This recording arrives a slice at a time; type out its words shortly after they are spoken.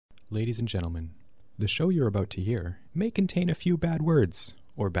Ladies and gentlemen, the show you're about to hear may contain a few bad words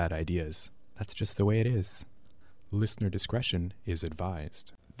or bad ideas. That's just the way it is. Listener discretion is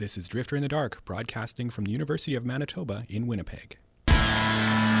advised. This is Drifter in the Dark, broadcasting from the University of Manitoba in Winnipeg.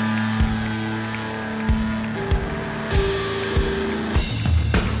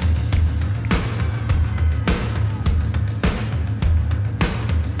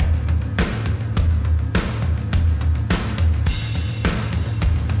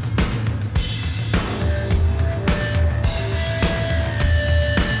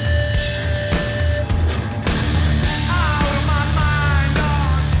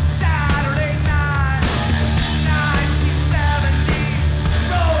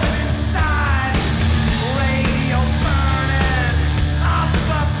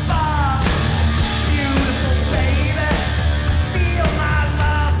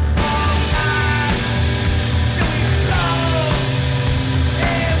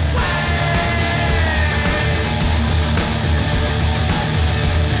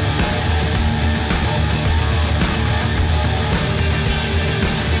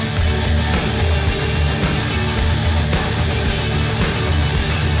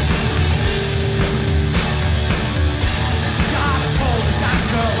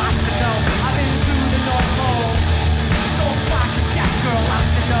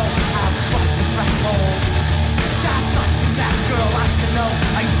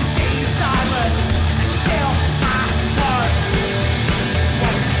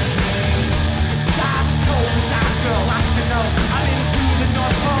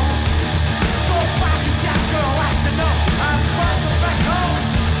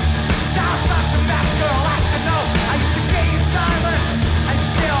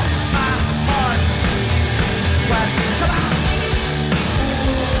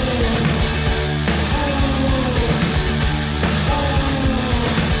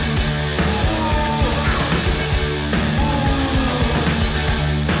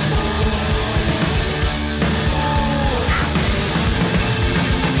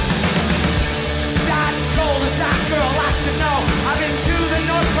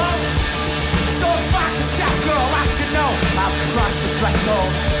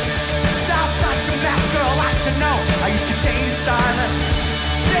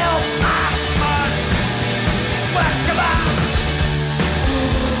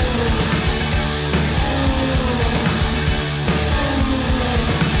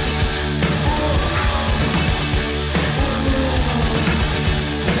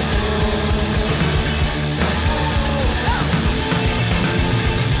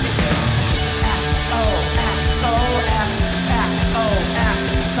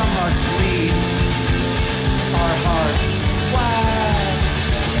 Some hearts bleed, our hearts flag.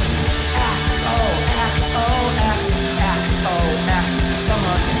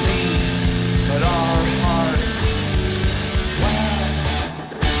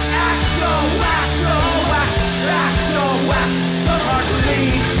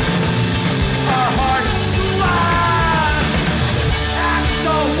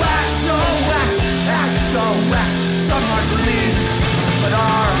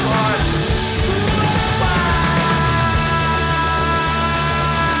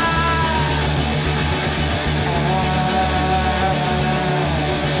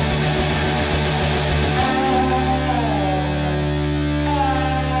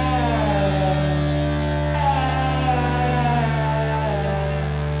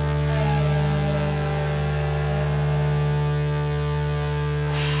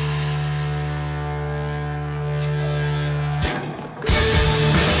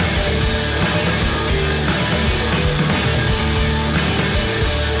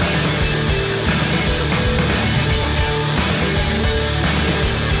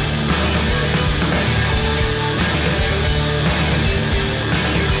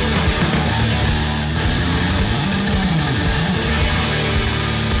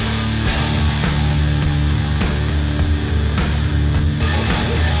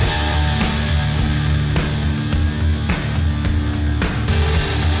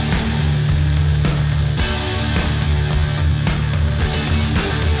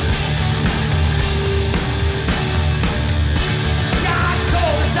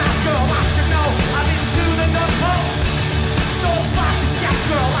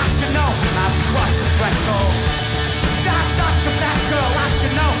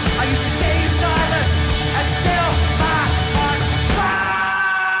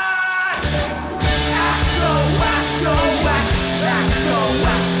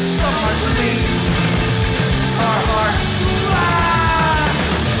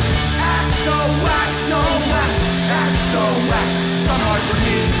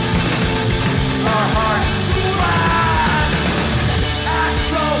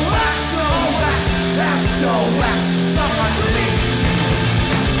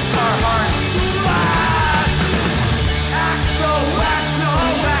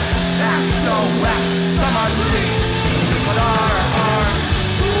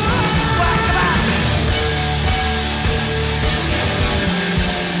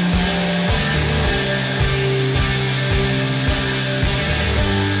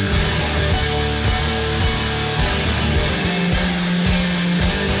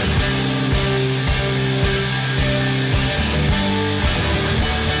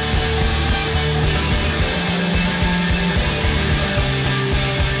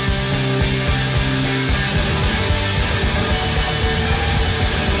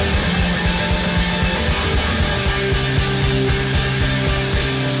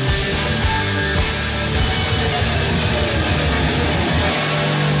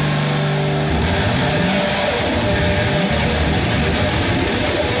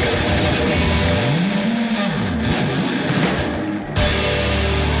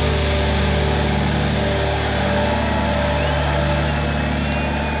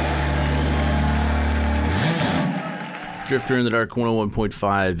 Drifter in the Dark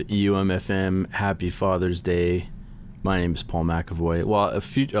 101.5 UMFM. Happy Father's Day. My name is Paul McAvoy.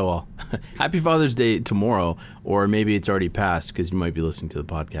 Well, happy Father's Day tomorrow, or maybe it's already passed because you might be listening to the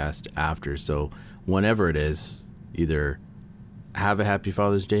podcast after. So whenever it is, either have a happy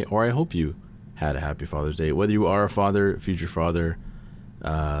Father's Day, or I hope you had a happy Father's Day. Whether you are a father, future father,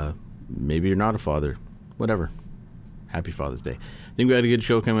 maybe you're not a father, whatever. Happy Father's Day. I think we had a good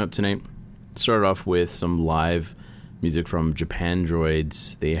show coming up tonight. Started off with some live music from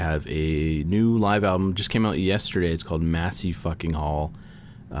Japandroids. They have a new live album, just came out yesterday. It's called Massey Fucking Hall,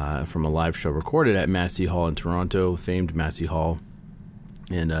 from a live show recorded at Massey Hall in Toronto, famed Massey Hall.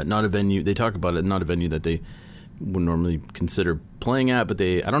 And not a venue, they talk about it, not a venue that they would normally consider playing at, but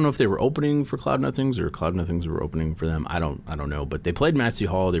I don't know if they were opening for Cloud Nothings or Cloud Nothings were opening for them. I don't know, but they played Massey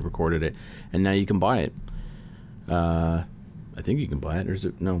Hall, they recorded it, and now you can buy it. I think you can buy it, or is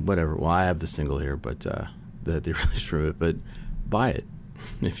it? No, whatever. Well, I have the single here, but that they released from it, but buy it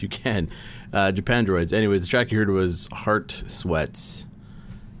if you can. Japandroids. Anyways, the track you heard was Heart Sweats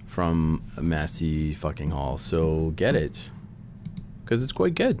from Massey Fucking Hall. So get it, because it's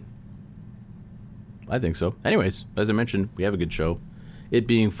quite good. I think so. Anyways, as I mentioned, we have a good show. It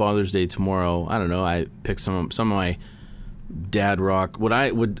being Father's Day tomorrow, I don't know. I picked some of my dad rock. What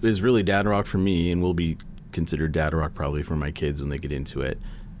is really dad rock for me, and will be considered dad rock probably for my kids when they get into it.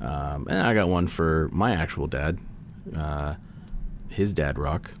 And I got one for my actual dad, his dad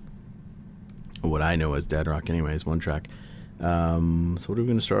rock, what I know as dad rock anyways, one track. So what are we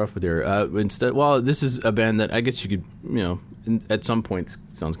going to start off with here? This is a band that I guess you could, at some point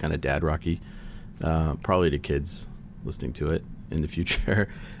sounds kind of dad rocky, probably to kids listening to it in the future.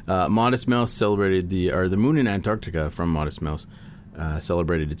 Modest Mouse celebrated the Moon in Antarctica from Modest Mouse.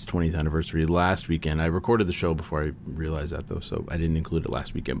 Celebrated its 20th anniversary last weekend. I recorded the show before I realized that, though, so I didn't include it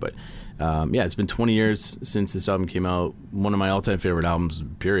last weekend. But, it's been 20 years since this album came out. One of my all-time favorite albums,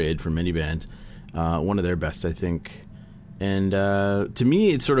 period, from any band. One of their best, I think. And to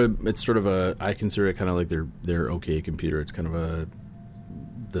me, it's sort of a, I consider it kind of like their OK Computer. It's kind of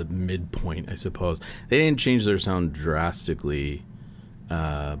the midpoint, I suppose. They didn't change their sound drastically,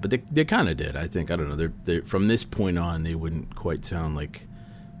 but they kind of did, I think. I don't know. They from this point on, they wouldn't quite sound like,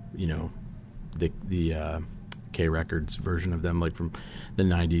 the K Records version of them, like from the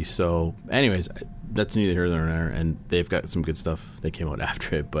 90s. So, anyways, that's neither here nor there, and they've got some good stuff that came out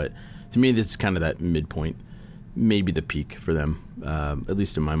after it. But to me, this is kind of that midpoint, maybe the peak for them, at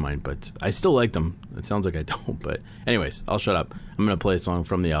least in my mind. But I still like them. It sounds like I don't. But anyways, I'll shut up. I'm going to play a song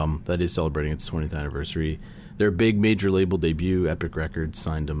from the album that is celebrating its 20th anniversary. Their big major label debut, Epic Records,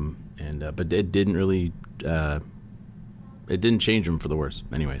 signed them, and but it didn't really, it didn't change them for the worse.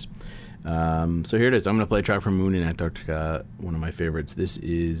 Anyways, so here it is. I'm going to play a track from Moon in Antarctica, one of my favorites. This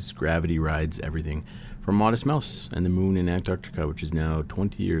is Gravity Rides Everything from Modest Mouse and the Moon in Antarctica, which is now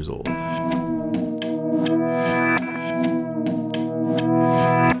 20 years old.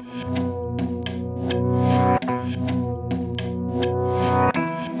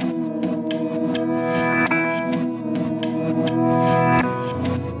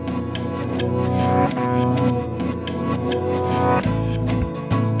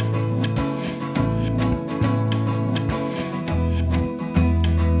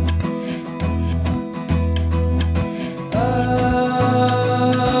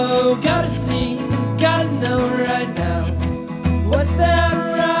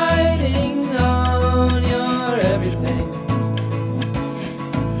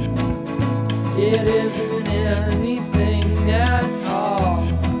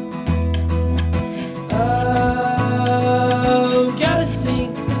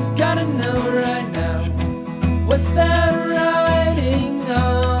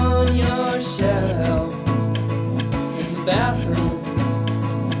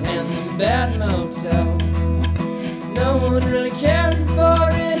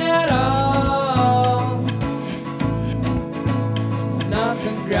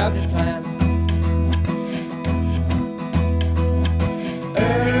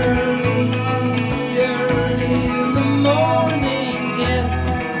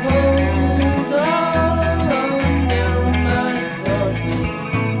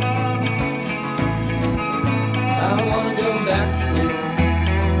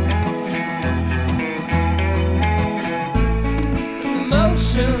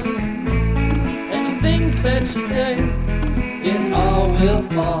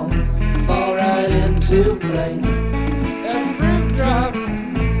 Fall right into place as fruit drops,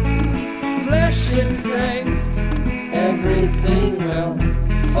 flesh it sinks. Everything will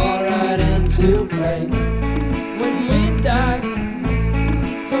fall right into place when we die.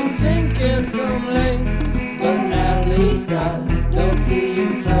 Some sink and some lay, but at least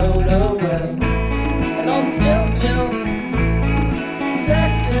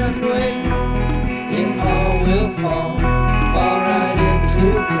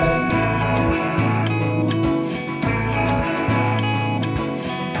into place.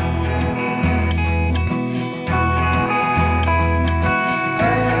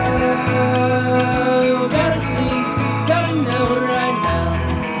 Oh, gotta see, gotta know right now.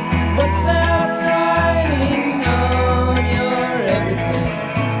 What's that writing on your everything?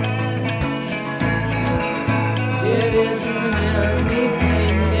 It isn't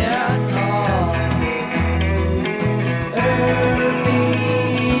anything at all. Early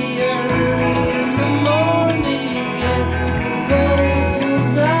in the morning, it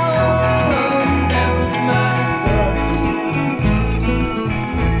pulls on down my sore feet.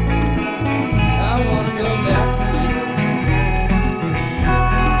 I wanna go back to sleep.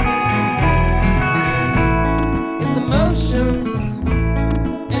 In the motions,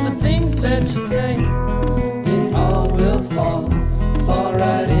 in the things that you say, it all will fall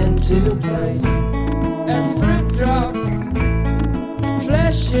right into place. As fruit drops,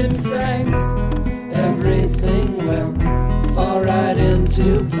 flesh insects, everything will fall right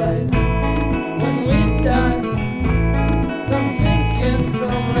into place. When we die, some sinking,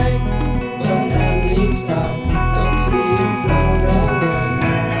 some rain, but at least I don't see you float away.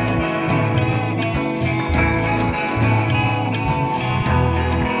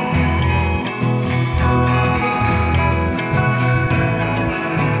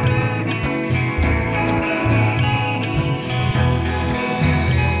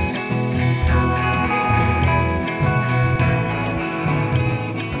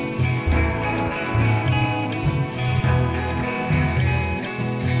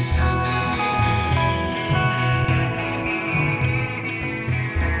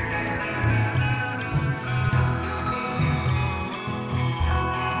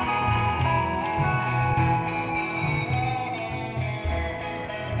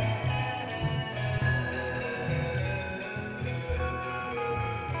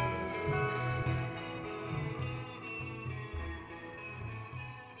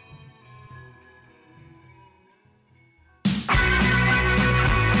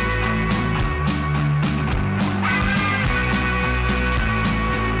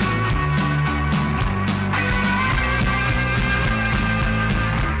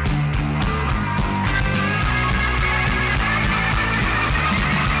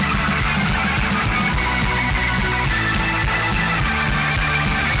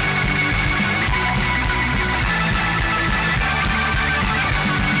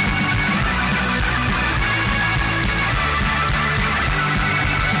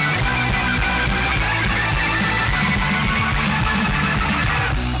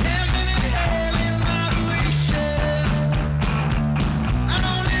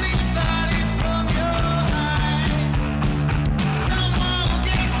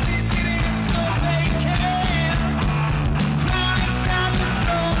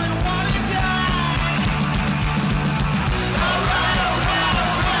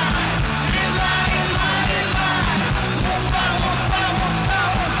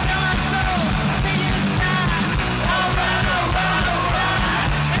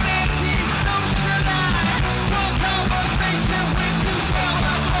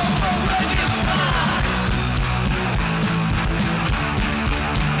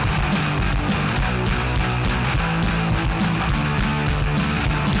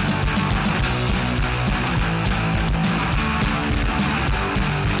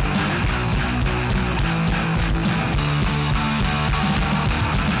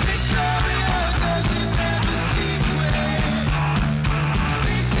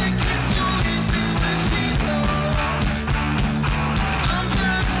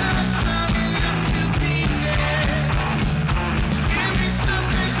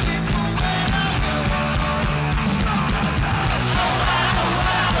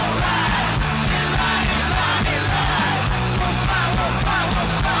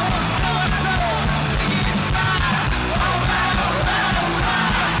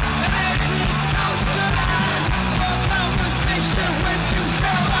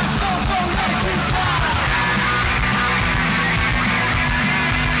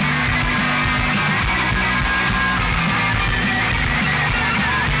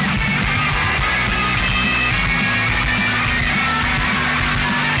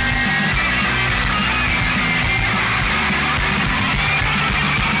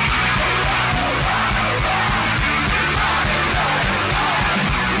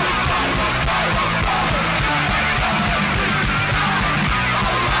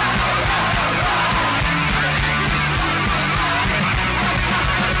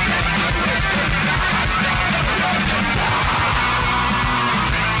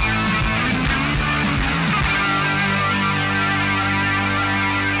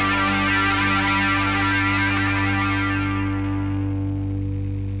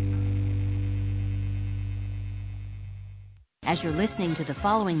 As you're listening to the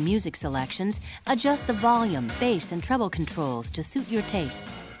following music selections, adjust the volume, bass, and treble controls to suit your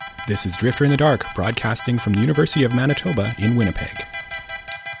tastes. This is Drifter in the Dark, broadcasting from the University of Manitoba in Winnipeg.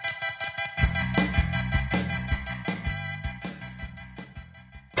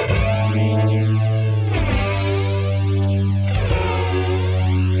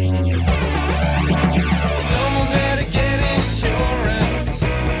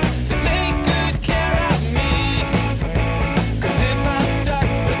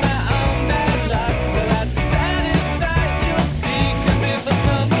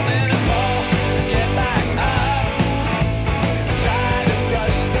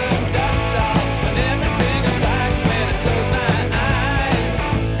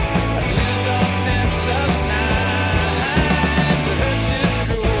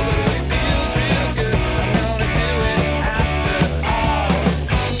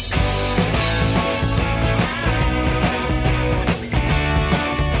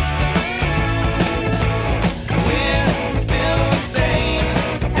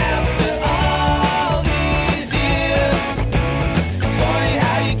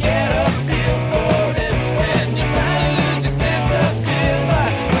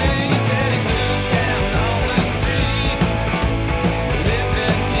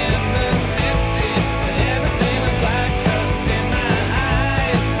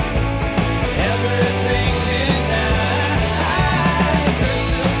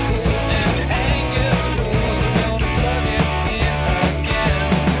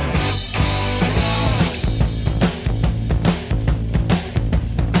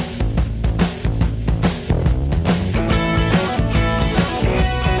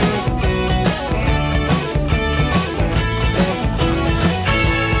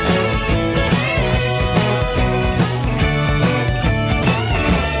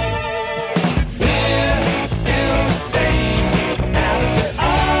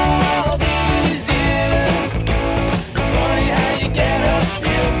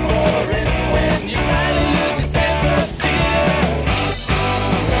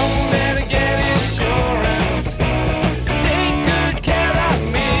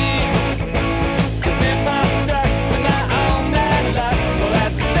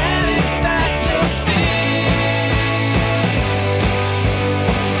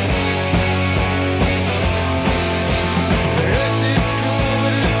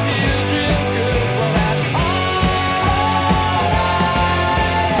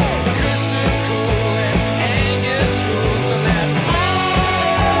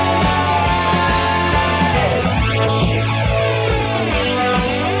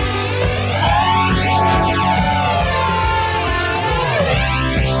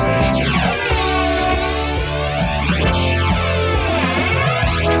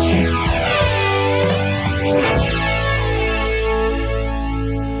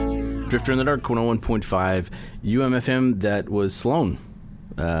 Drifter in the Dark, 101.5 UMFM. That was Sloan,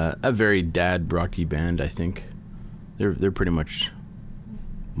 a very dad rocky band. I think they're pretty much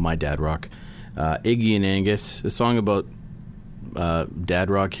my dad rock. Iggy and Angus, a song about dad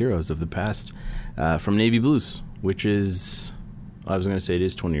rock heroes of the past, from Navy Blues, which is, I was going to say it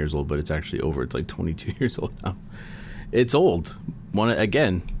is 20 years old, but it's actually over. It's like 22 years old now. It's old. One of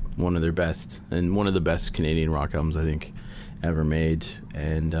their best, and one of the best Canadian rock albums I think ever made.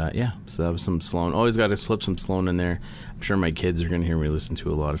 And so that was some Sloan. Always got to slip some Sloan in there. I'm sure my kids are going to hear me listen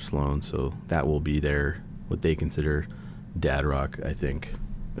to a lot of Sloan, so that will be what they consider dad rock, I think,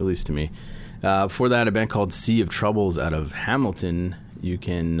 at least to me. Before that, a band called Sea of Troubles out of Hamilton. You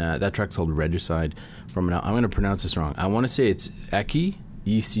can that track's called Regicide. I'm going to pronounce this wrong. I want to say it's Ecchi,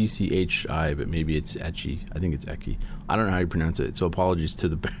 E-C-C-H-I, but maybe it's Ecchi. I think it's Ecchi. I don't know how you pronounce it, so apologies to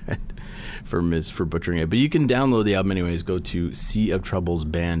the band for butchering it. But you can download the album anyways. Go to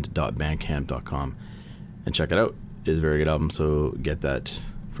seaoftroublesband.bandcamp.com and check it out. It's a very good album, so get that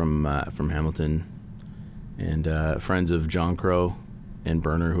from Hamilton. And friends of John Crow and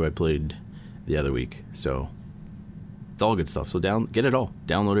Burner, who I played the other week. So it's all good stuff. So get it all.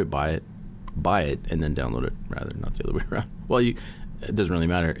 Download it, buy it, and then download it, rather, not the other way around. Well, it doesn't really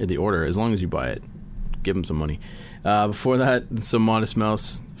matter in the order, as long as you buy it. Give them some money. Before that, some Modest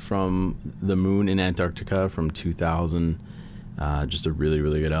Mouse from The Moon in Antarctica from 2000. Just a really,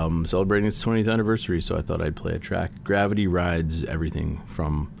 really good album, celebrating its 20th anniversary, so I thought I'd play a track. Gravity Rides Everything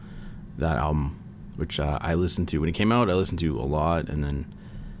from that album, which I listened to. When it came out, I listened to a lot, and then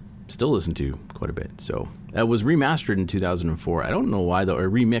still listen to quite a bit. So it was remastered in 2004. I don't know why, though, or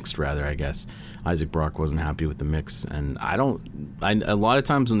remixed, rather, I guess. Isaac Brock wasn't happy with the mix, and a lot of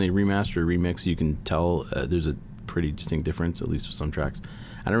times when they remaster or remix, you can tell there's a pretty distinct difference, at least with some tracks.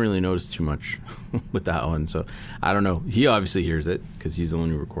 I don't really notice too much with that one, so I don't know. He obviously hears it because he's the one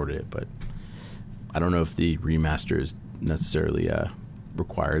who recorded it, but I don't know if the remaster is necessarily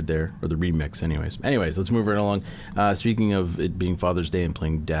required there, or the remix anyways. Let's move right along. Speaking of it being Father's Day and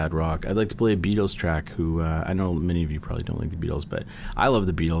playing dad rock, I'd like to play a Beatles track who I know many of you probably don't like the Beatles, but I love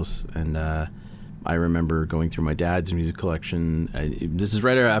the Beatles, and I remember going through my dad's music collection. This is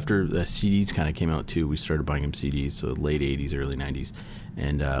right after the CDs kind of came out too. We started buying him CDs, so late 80s, early 90s.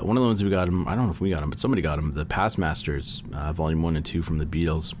 And one of the ones we got him, I don't know if we got him, but somebody got him, the Past Masters, Volume 1 and 2 from the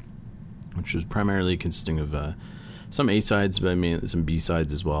Beatles, which was primarily consisting of some A-sides, but I mean some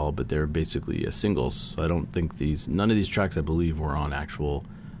B-sides as well, but they're basically singles. So I don't think none of these tracks, I believe, were on actual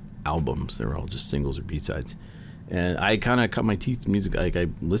albums. They were all just singles or B-sides. And I kind of cut my teeth in music. Like, I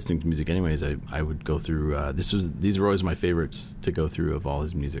listening to music anyways. I would go through. These were always my favorites to go through of all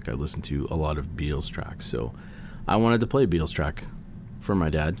his music. I listened to a lot of Beatles tracks, so I wanted to play a Beatles track for my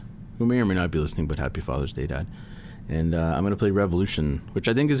dad, who may or may not be listening. But Happy Father's Day, Dad. And I'm going to play Revolution, which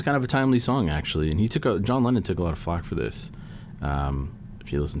I think is kind of a timely song, actually. And John Lennon took a lot of flack for this.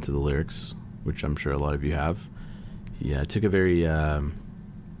 If you listen to the lyrics, which I'm sure a lot of you have, he took a very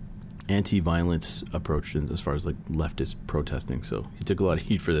anti-violence approach as far as like leftist protesting. So he took a lot of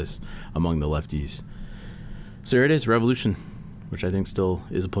heat for this among the lefties. So here it is, Revolution, which I think still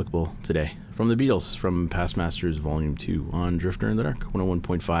is applicable today. From the Beatles, from Past Masters Volume 2 on Drifter in the Dark,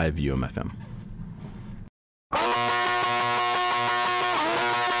 101.5 UMFM.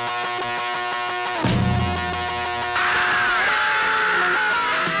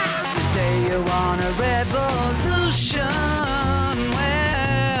 Revolution,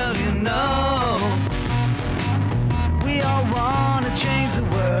 well, you know, we all want to change the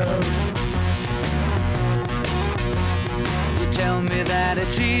world. You tell me that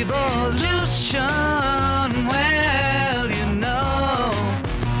it's evolution, well, you know,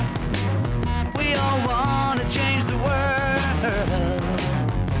 we all want to change the world.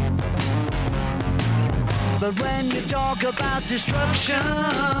 But when you talk about destruction,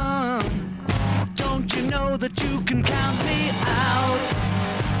 don't you know that you can count me out?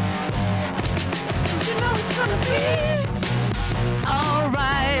 Don't you know it's gonna be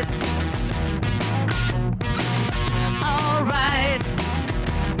alright? Alright.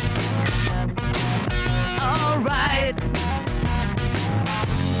 Alright.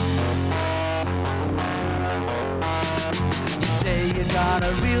 You say you got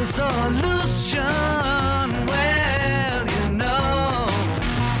a real solution. Well, you know,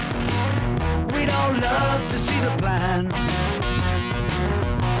 we'd all love to see the plan.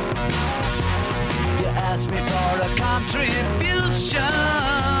 You asked me for a contribution.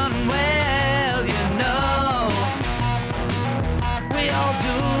 Well, you know, we all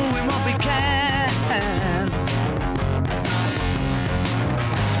do what we can.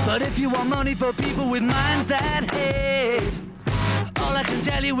 But if you want money for people with minds that hate, all I can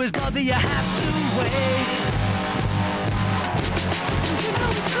tell you is, brother, you have to wait. You know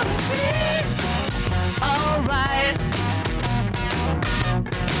it's gonna be alright.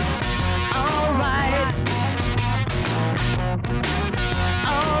 Alright.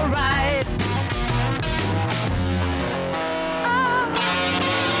 Alright.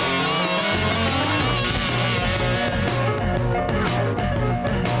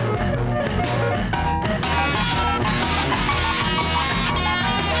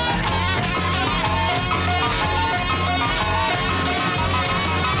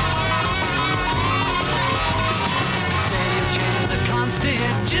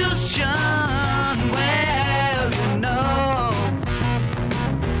 Constitution, well, you know,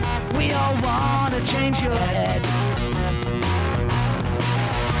 we all want to change your head.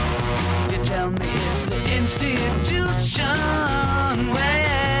 You tell me it's the institution,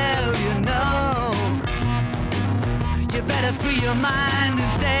 well, you know, you better free your mind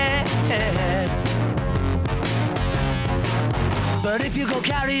instead. But if you go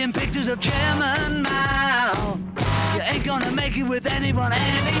carrying pictures of Chairman Mao, you ain't gonna make it with anyone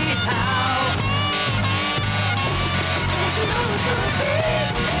anyhow. Don't you know it's gonna be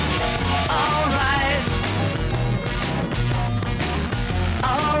alright.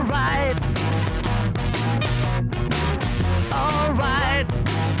 Alright. Alright.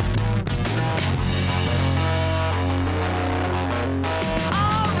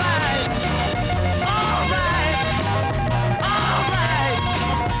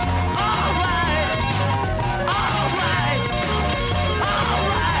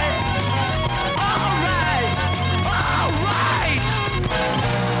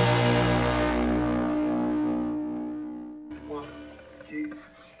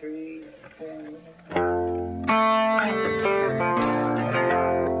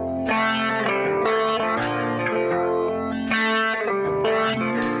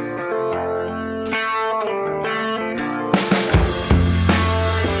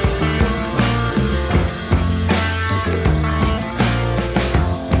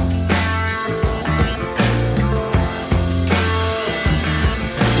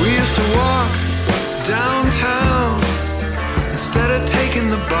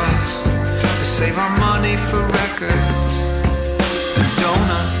 Save our money for records and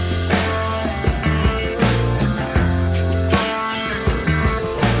donuts.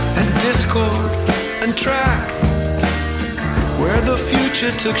 And Discord and track, where the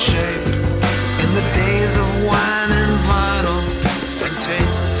future took shape in the days of wine and vinyl and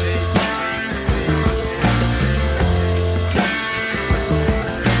tape.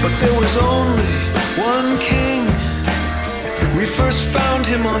 But there was only one king. We first found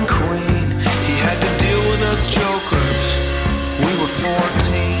him on Queen. He had to deal with us jokers. We were 14.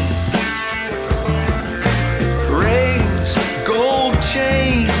 Rings, gold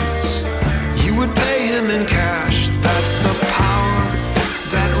chains. You would pay him in cash. That's the power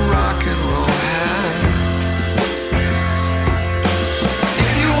that rock and roll had. If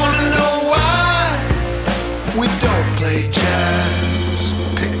you want to know why we don't play jazz,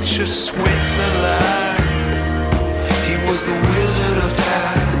 picture Switzerland. He was the Wizard of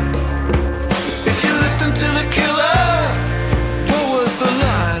Taz. To the killer, what was the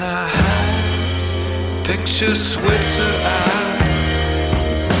line I had? Picture Switzerland,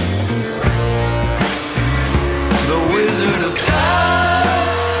 the Wizard of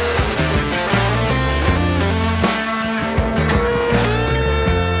Taz.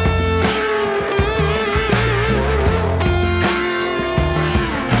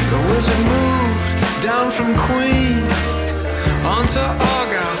 The wizard moved down from Queen onto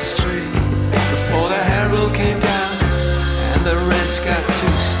Argyle Street before the Herald came down and the rents got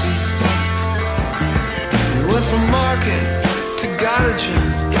too steep. We went from Market to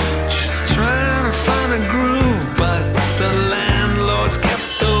Gottingen, just trying to find a groove, but the landlords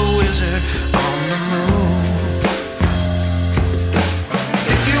kept the wizard on the move.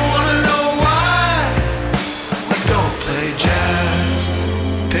 If you want to know why I don't play jazz,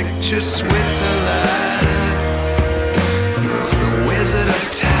 picture Switzerland. He was the Wizard of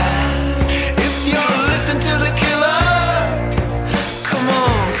Taz. Listen to the killer. Come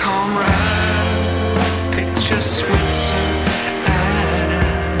on, comrade. Picture Switzerland,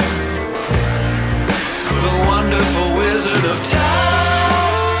 the wonderful Wizard of Taz.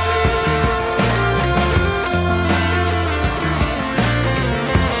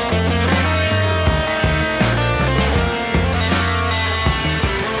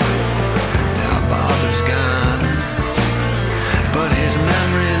 Now Bob is gone, but his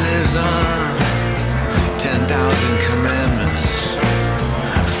memory lives on. 10,000 commandments,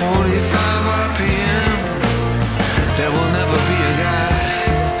 45 RPM. There will never be a guy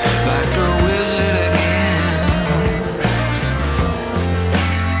like the wizard again.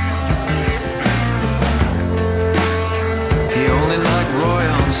 He only liked Roy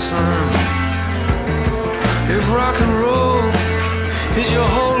on Sun. If rock and roll is your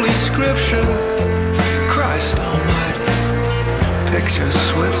holy scripture, Christ Almighty, picture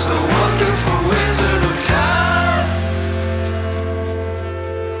Switz, the wonderful Wizard of Taz.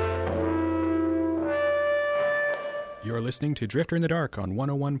 You're listening to Drifter in the Dark on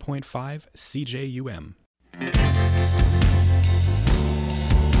 101.5 CJUM.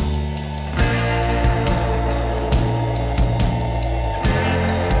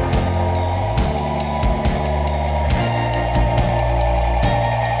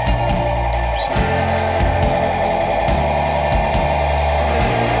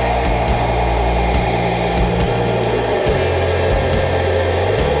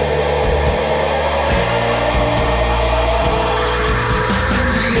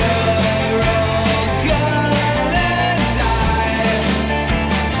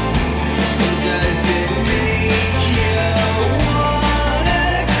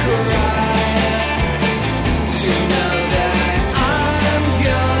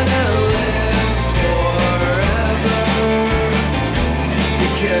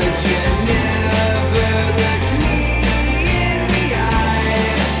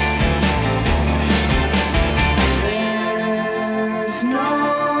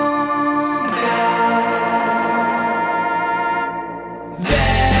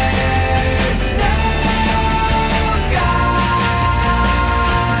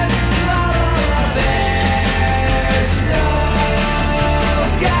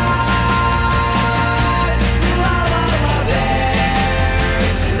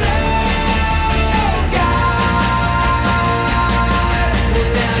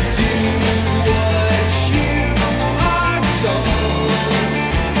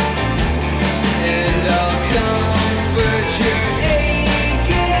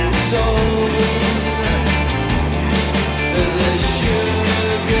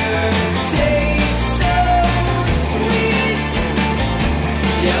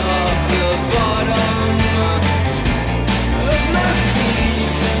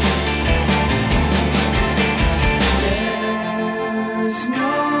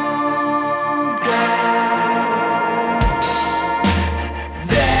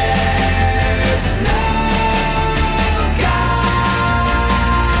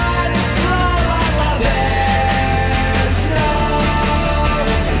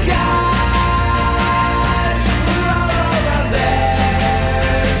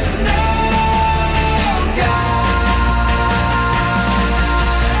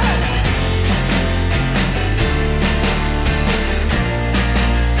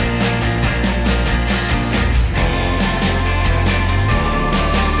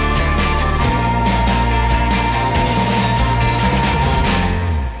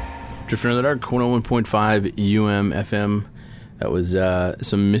 Drifter in the Dark, 101.5 FM. That was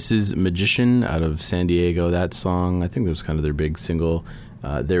some Mrs. Magician out of San Diego. That song, I think that was kind of their big single.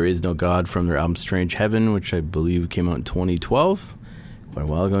 There Is No God from their album Strange Heaven, which I believe came out in 2012. Quite a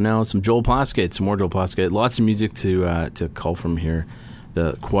while ago now. Some Joel Plaskett, some more Joel Plaskett. Lots of music to cull from here.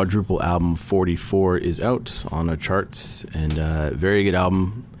 The quadruple album 44 is out on the charts, and very good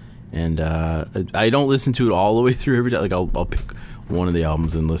album. And I don't listen to it all the way through every day. Like I'll pick one of the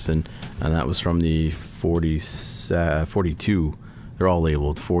albums and listen, and that was from the 42. They're all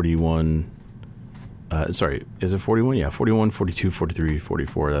labeled 41. Sorry, is it 41? Yeah, 41, 42, 43,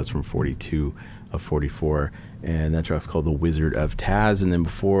 44. That's from 42 of 44. And that track's called The Wizard of Taz. And then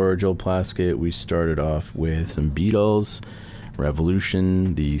before Joel Plaskett, we started off with some Beatles,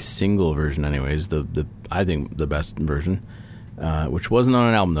 Revolution, the single version anyways, the I think the best version, which wasn't on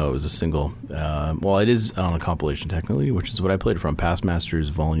an album though, it was a single. Well, it is on a compilation technically, which is what I played from, Past Masters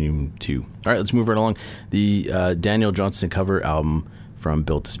Volume 2. Alright, let's move right along. The Daniel Johnston cover album from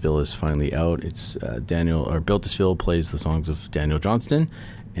Built to Spill is finally out. It's Built to Spill plays the songs of Daniel Johnston,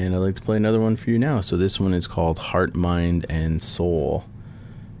 and I'd like to play another one for you now. So this one is called Heart, Mind, and Soul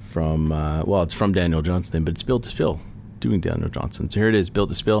from, it's from Daniel Johnston, but it's Built to Spill, doing Daniel Johnston. So here it is, Built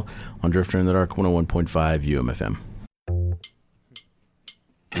to Spill on Drifter in the Dark, 101.5 UMFM.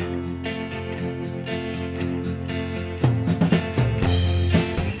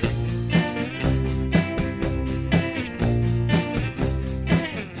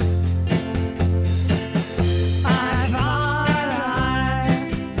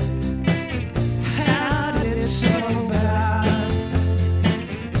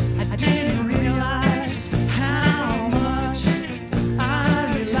 How much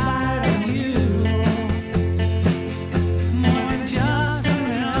I relied on you.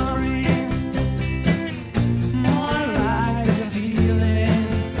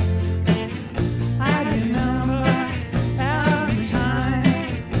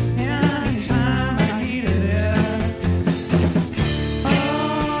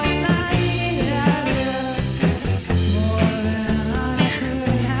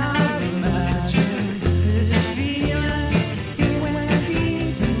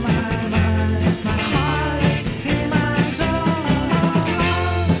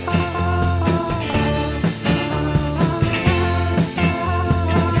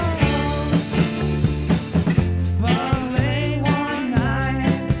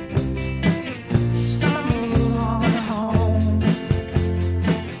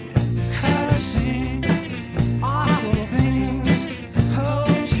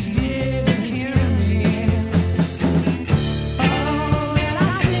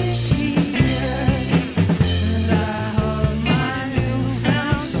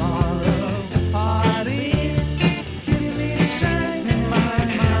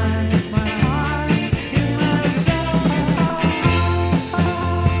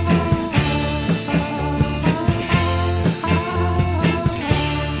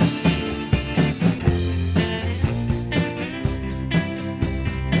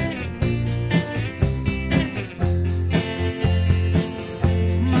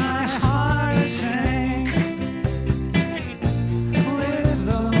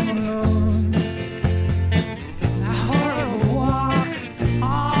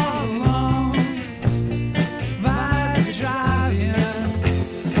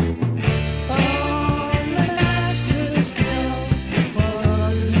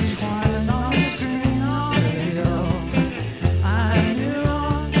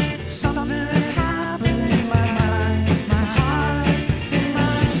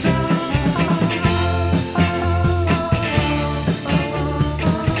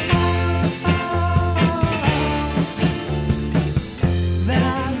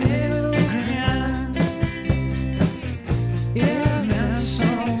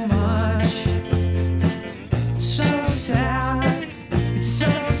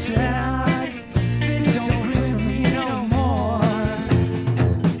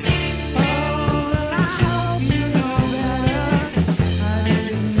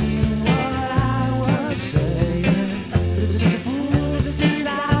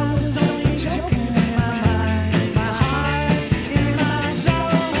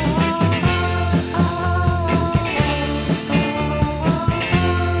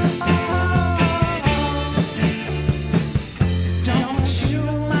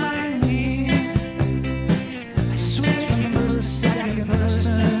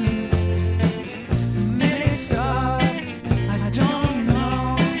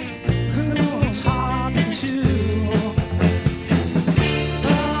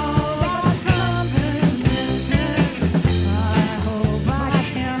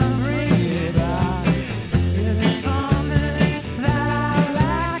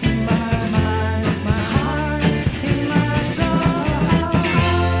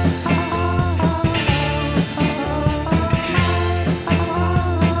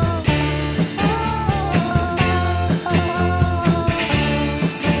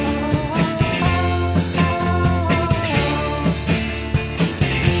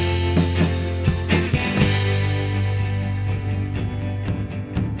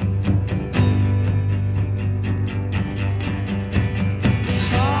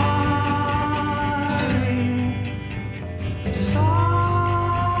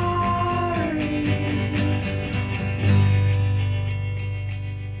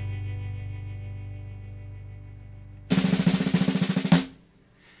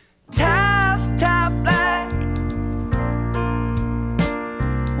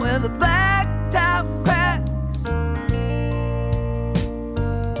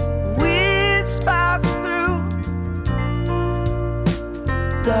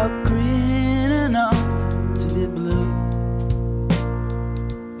 dark green enough to be blue.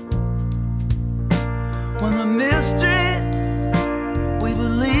 When the mysteries we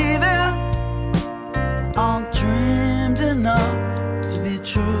believe in aren't dreamed enough to be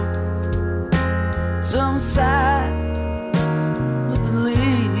true. Some side with the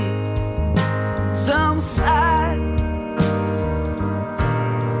leaves, some side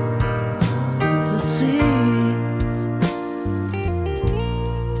with the seeds.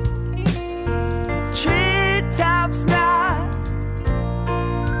 The treetops nod,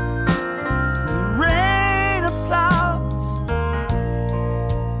 the rain applauds,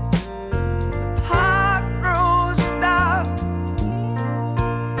 the park grows dark,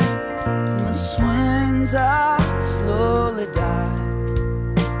 and the swings are slowly die.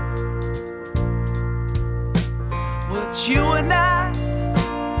 But you and I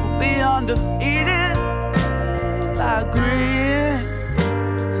will be undefeated by agreeing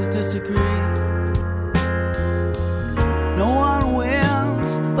to disagree. No one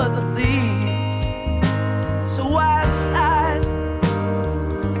wins but the thieves, so why side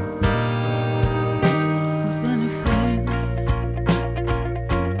with anything?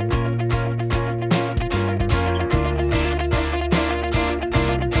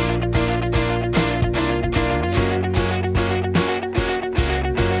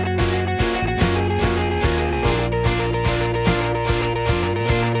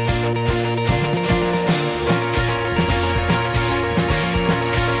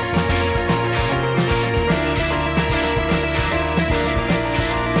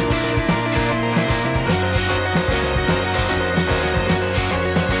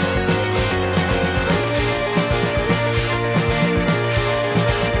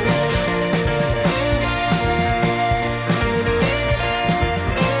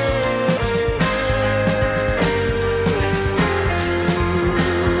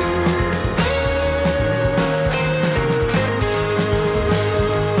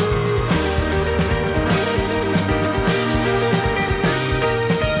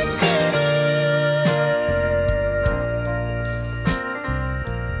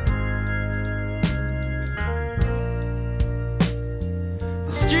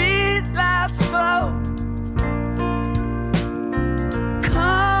 The street lights glow,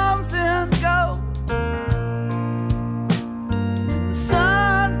 comes and goes. When the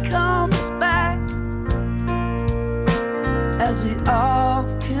sun comes back, as we all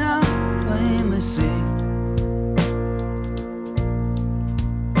can plainly see,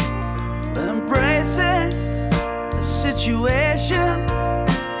 but embracing the situation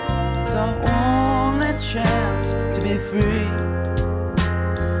is our only chance to be free.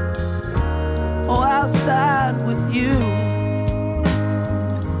 Oh, outside with you.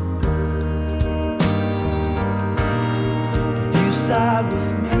 If you side with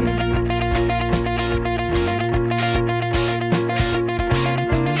me.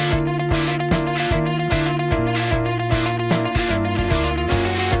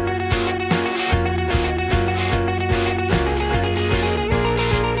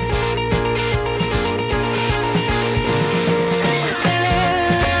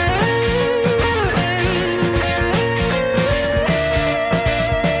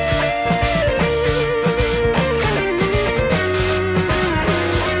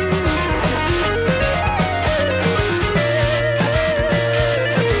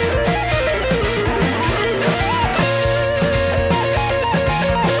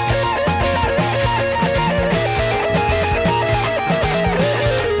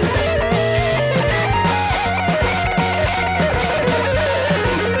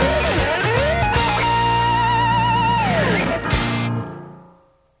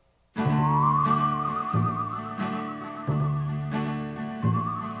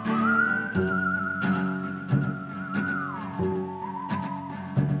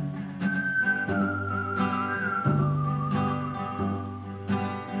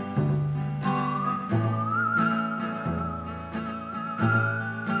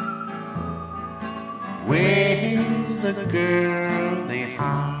 Where's the girl that I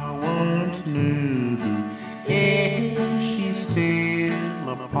once knew? Is she still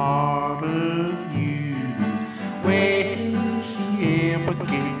a part of you? Will she ever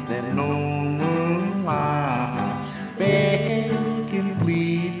get that normal life? Beg and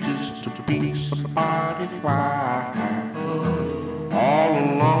plead just to be somebody's wife. All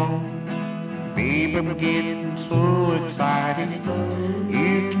alone, baby, I'm getting so excited.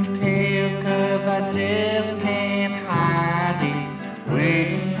 You can tell 'cause I just can't hide it.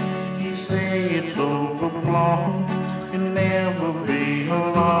 When you say it's overblown, you'll never be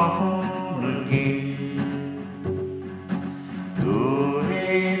alone again. Go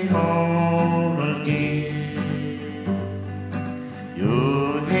ahead.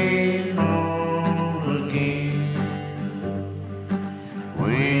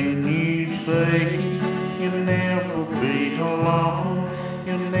 say you'll never be alone,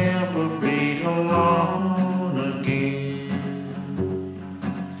 you'll never be alone again.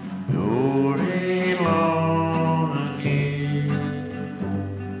 You're alone again.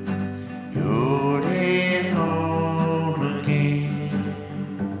 You're alone again.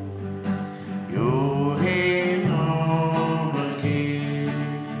 You're alone again.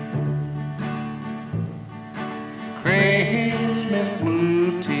 Christmas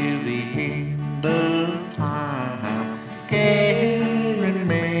blues till the end of time, scaring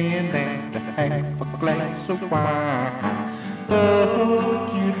man after half a glass of wine.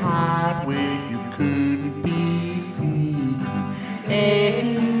 Thought you'd hide where you couldn't be seen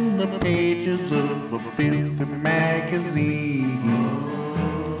in the pages of a filthy magazine.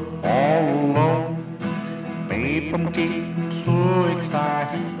 All alone, babe, I'm getting so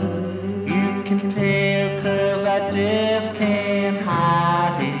excited. You can tell 'cause I just can't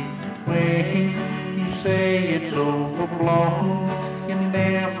hide it. When you say it's overblown, you'll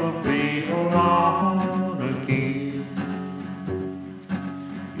never be alone again.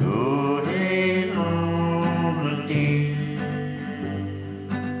 You're alone again.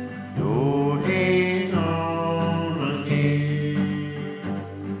 You're alone again.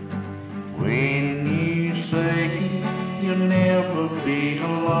 When you say you'll never be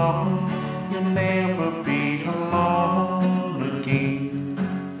alone, you'll never be alone again.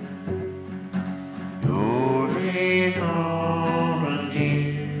 You're alone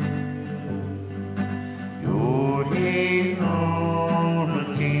again. You're alone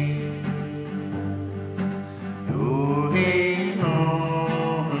again. You're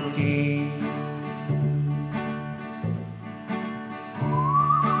alone again.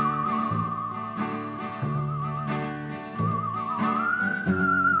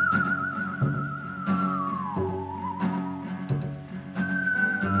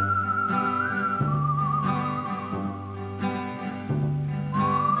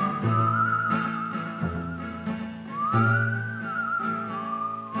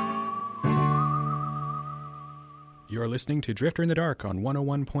 You're listening to Drifter in the Dark on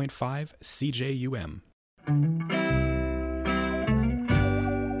 101.5 CJUM.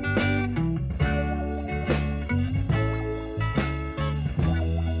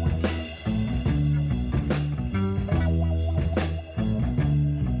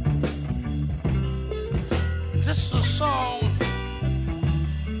 This is a song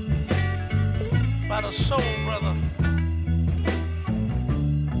by the soul brother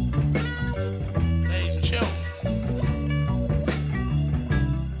named Joe.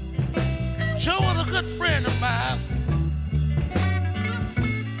 Joe was a good friend of mine.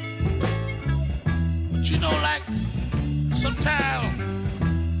 But you know, like sometimes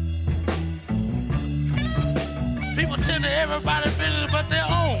people tend to everybody's business but their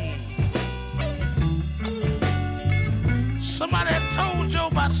own. Somebody had told Joe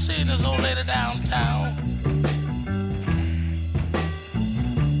about seeing this old lady downtown.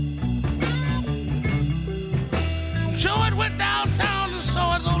 Joe had went downtown and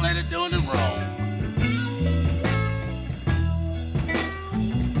saw his old lady doing him wrong.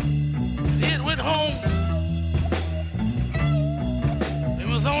 He had went home and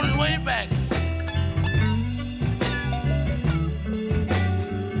was on his way back.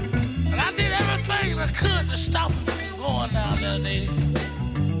 And I did everything I could to stop him from going down there today.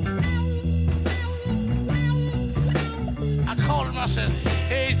 I called him, I said,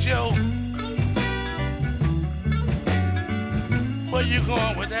 "Hey Joe, where you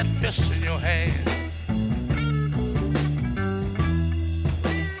going with that pistol in your hand?"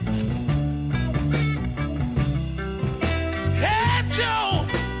 "Hey Joe,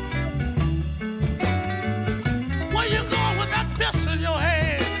 where you going with that pistol in your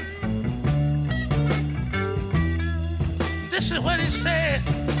hand?" This is what he said.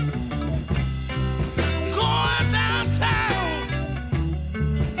 "Going downtown,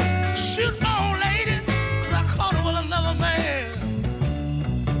 shoot my old lady, 'cause I caught her with another man."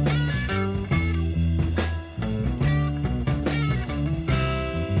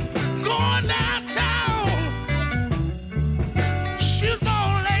 Going downtown, shoot my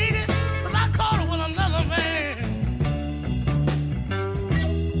old lady, 'cause I caught her with another man.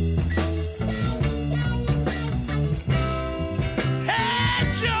 Hey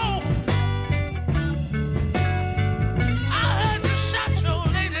Joe,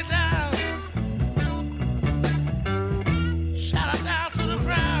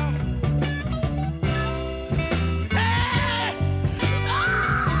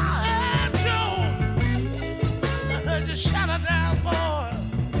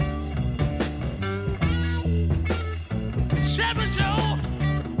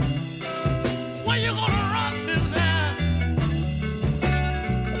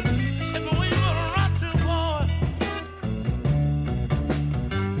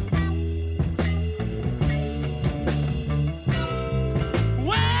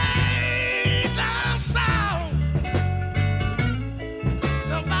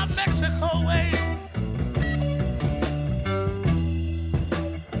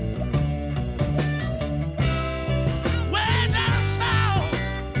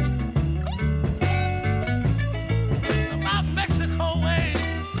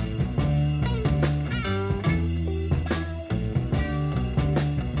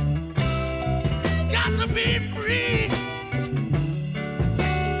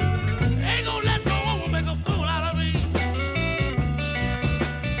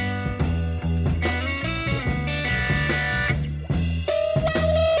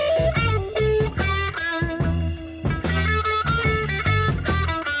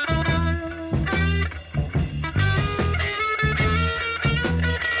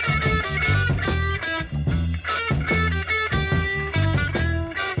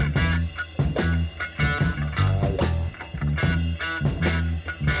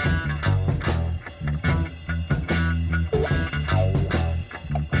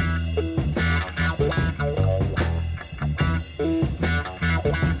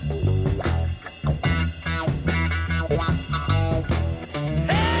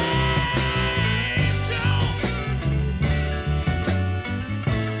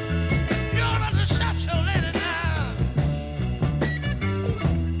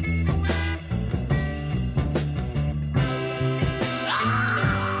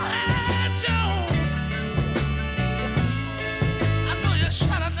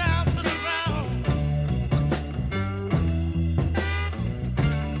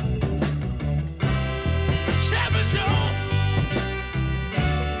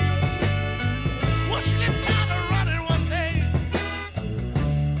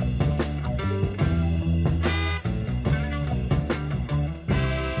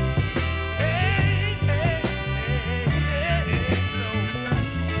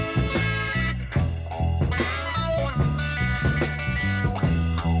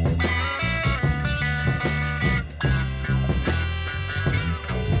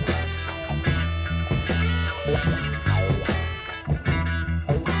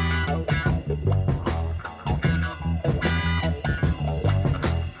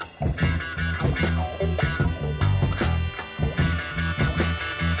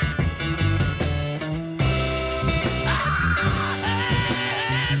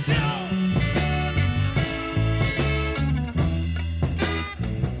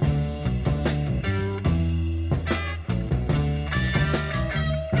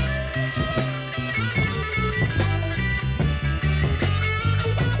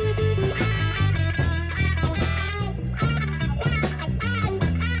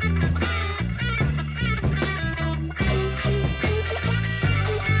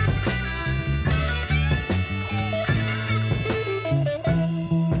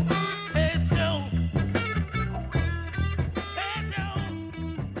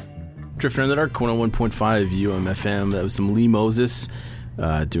 Drifter in the Dark, 101.5 UMFM. That was some Lee Moses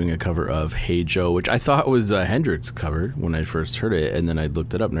doing a cover of Hey Joe, which I thought was a Hendrix cover when I first heard it, and then I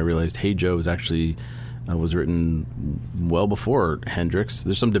looked it up and I realized Hey Joe was actually was written well before Hendrix.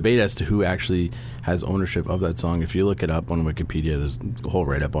 There's some debate as to who actually has ownership of that song. If you look it up on Wikipedia, there's a whole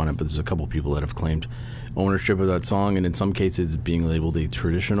write-up on it, but there's a couple people that have claimed ownership of that song, and in some cases being labeled a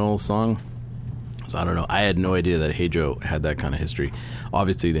traditional song. So I don't know. I had no idea that Hey Joe had that kind of history.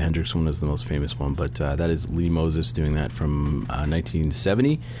 Obviously, the Hendrix one is the most famous one, but that is Lee Moses doing that from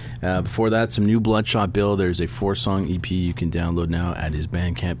 1970. Before that, some new Bloodshot Bill. There's a 4-song EP you can download now at his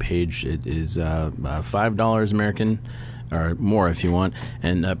Bandcamp page. It is $5 American, or more if you want,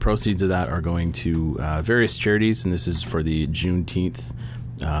 and proceeds of that are going to various charities, and this is for the Juneteenth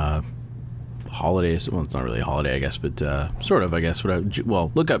holiday. Well, it's not really a holiday, I guess, but sort of, I guess.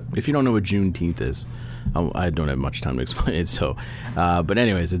 Well, look up if you don't know what Juneteenth is. I don't have much time to explain it. So, but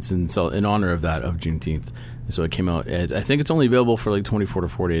anyways, it's in honor of that, of Juneteenth. So it came out. I think it's only available for like 24 to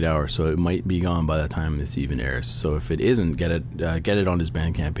 48 hours. So it might be gone by the time this even airs. So if it isn't, get it on his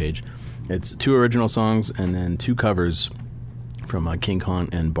Bandcamp page. It's 2 original songs and then 2 covers from King Kong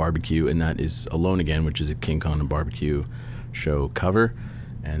and Barbecue, and that is Alone Again, which is a King Kong and Barbecue show cover.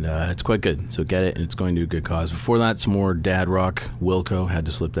 And it's quite good, so get it, and it's going to a good cause. Before that, some more dad rock. Wilco, had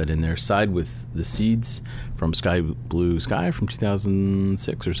to slip that in there. Side with the Seeds from Sky Blue Sky from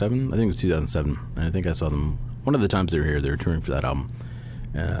 2006 or 7. I think it was 2007. And I think I saw them one of the times they were here. They were touring for that album.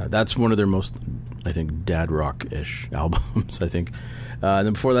 That's one of their most, I think, dad rock-ish albums, I think. And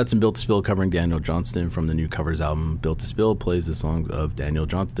then before that, some Built to Spill covering Daniel Johnston from the new covers album. Built to Spill plays the songs of Daniel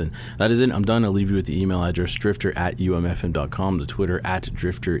Johnston. That is it. I'm done. I'll leave you with the email address, drifter@umfm.com, the Twitter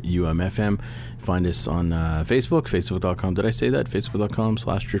 @drifterumfm. Find us on Facebook, facebook.com. Did I say that?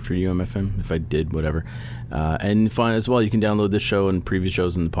 Facebook.com/drifterumfm. If I did, whatever. And find as well, you can download this show and previous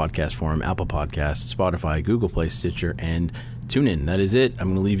shows in the podcast form, Apple Podcasts, Spotify, Google Play, Stitcher, and TuneIn. That is it. I'm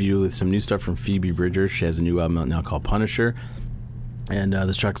going to leave you with some new stuff from Phoebe Bridgers. She has a new album out now called Punisher. And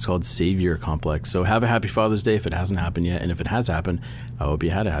this track is called Savior Complex. So have a happy Father's Day if it hasn't happened yet. And if it has happened, I hope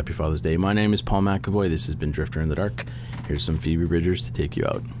you had a happy Father's Day. My name is Paul McAvoy. This has been Drifter in the Dark. Here's some Phoebe Bridgers to take you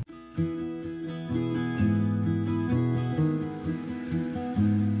out.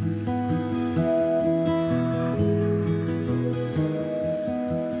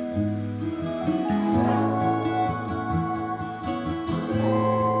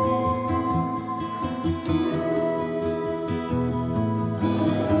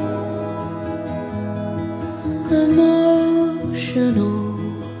 Emotional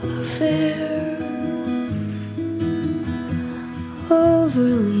affair,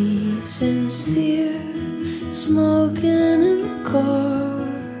 overly sincere, smoking in the car,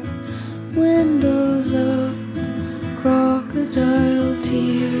 windows up, crocodile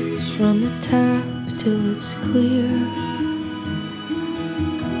tears, run the tap till it's clear,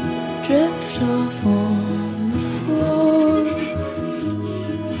 drift off on the floor,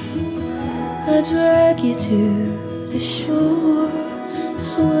 I drag you to the shore,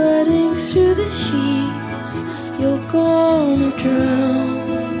 sweating through the sheets, you're gonna drown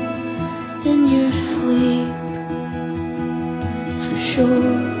in your sleep, for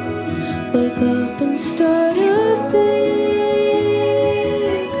sure. Wake up and start a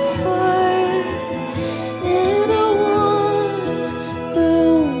big fire in a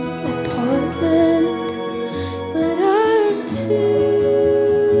one-room apartment, but I'm too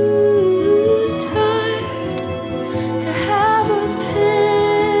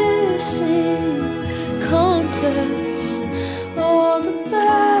all the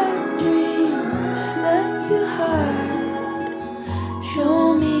bad dreams that you had.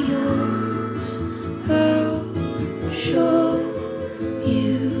 Show me yours, I'll show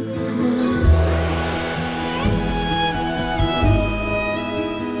you mine.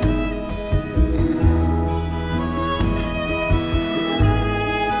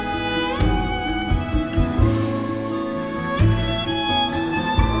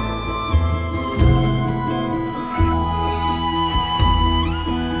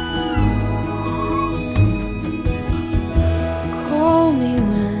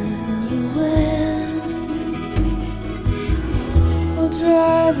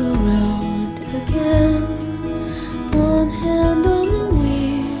 Drive around again, one hand on the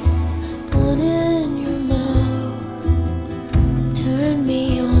wheel, one in your mouth. Turn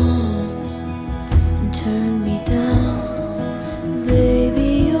me on and turn me down,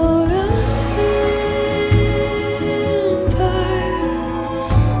 baby, you're a vampire.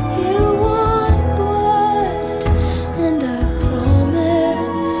 You want blood, and I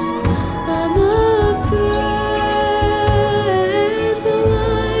promised I'm a bride.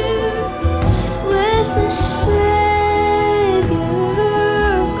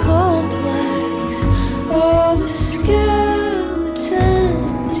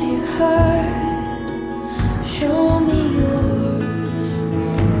 heart.